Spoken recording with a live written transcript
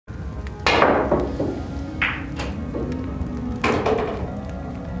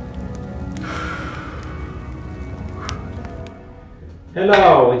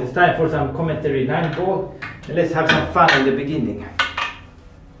Hello, it is time for some commentary 9-ball. Let's have some fun in the beginning.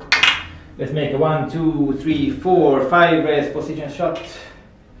 Let's make a 1, 2, 3, 4, 5 rails position shot.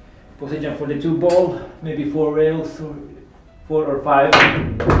 Position for the 2-ball, maybe 4 rails, or 4 or 5.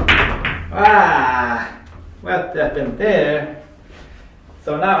 Ah, what happened there?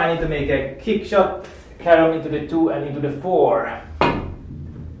 So now I need to make a kick shot, carry into the 2 and into the 4.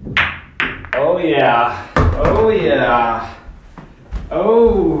 Oh yeah, oh yeah.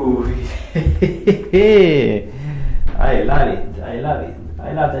 Oh, I love it, I love it.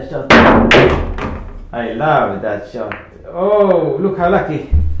 I love that shot. I love that shot. Oh, look how lucky.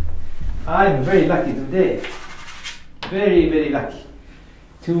 I'm very lucky today. Very, very lucky.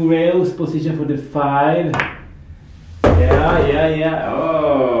 2 rails, position for the 5. Yeah.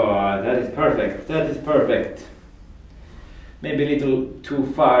 Oh, that is perfect. That is perfect. Maybe a little too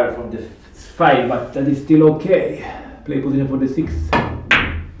far from the 5, but that is still okay. Play position for the 6.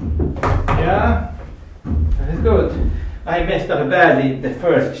 Yeah, that is good. I messed up badly the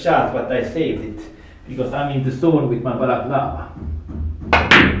first shot, but I saved it because I'm in the zone with my BALaclava.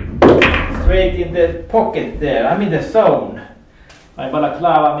 Straight in the pocket there. I'm in the zone. My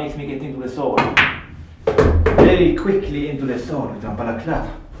BALaclava makes me get into the zone. Very quickly into the zone with my BALaclava.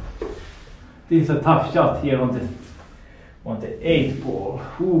 This is a tough shot here on the 8-ball.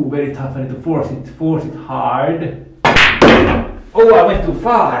 Ooh, very tough. I need to force it hard. Oh, I went too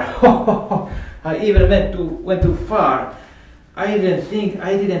far. I even went too far. I didn't think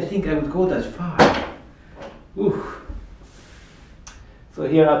I would go that far. Ooh. So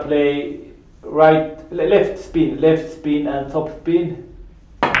here I play left spin and top spin.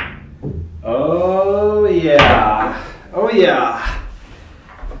 Oh yeah. Oh yeah.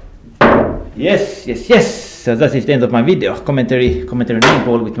 Yes. So that is the end of my video. Commentary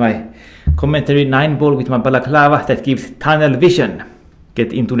 9-ball with my BALaclava that gives tunnel vision.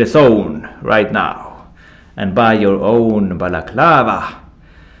 Get into the zone right now and buy your own BALaclava.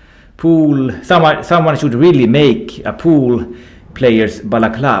 Pool. Someone should really make a pool player's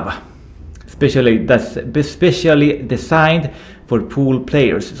BALaclava, specially designed for pool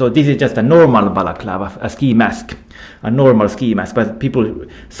players. So this is just a normal BALaclava, a ski mask, but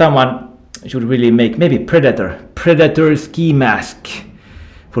someone should really make maybe Predator ski mask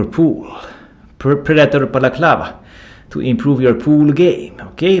for pool, Predator BALaclava to improve your pool game.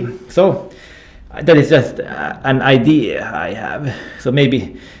 Okay, so that is just an idea I have. So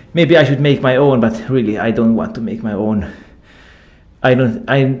maybe I should make my own, but really I don't want to make my own. I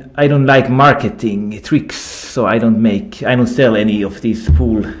don't like marketing tricks, so I don't sell any of these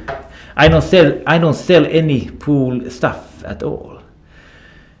pool. I don't sell any pool stuff at all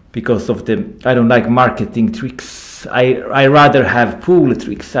because of I don't like marketing tricks. I rather have pool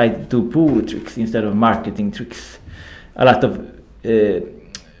tricks. I do pool tricks instead of marketing tricks. A lot of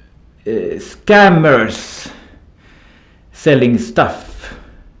scammers selling stuff.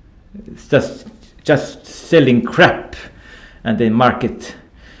 It's just selling crap, and they market.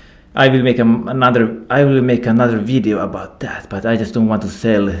 I will make another video about that, but I just don't want to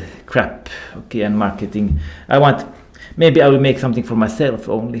sell crap. Okay, and marketing. Maybe I will make something for myself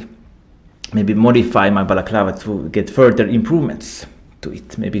only. Maybe modify my BALaclava to get further improvements to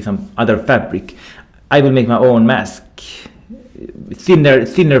it. Maybe some other fabric. I will make my own mask,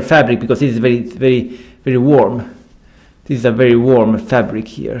 thinner fabric, because it is very, very, very warm. This is a very warm fabric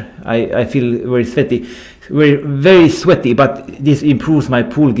here. I feel very sweaty, very sweaty, but this improves my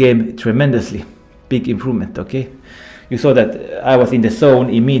pool game tremendously. Big improvement. Okay, you saw that I was in the zone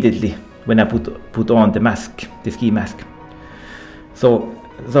immediately when I put on the mask, the ski mask. So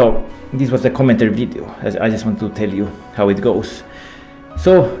this was a commentary video. I just want to tell you how it goes.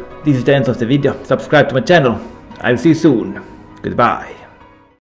 So this is the end of the video. Subscribe to my channel. I'll see you soon. Goodbye.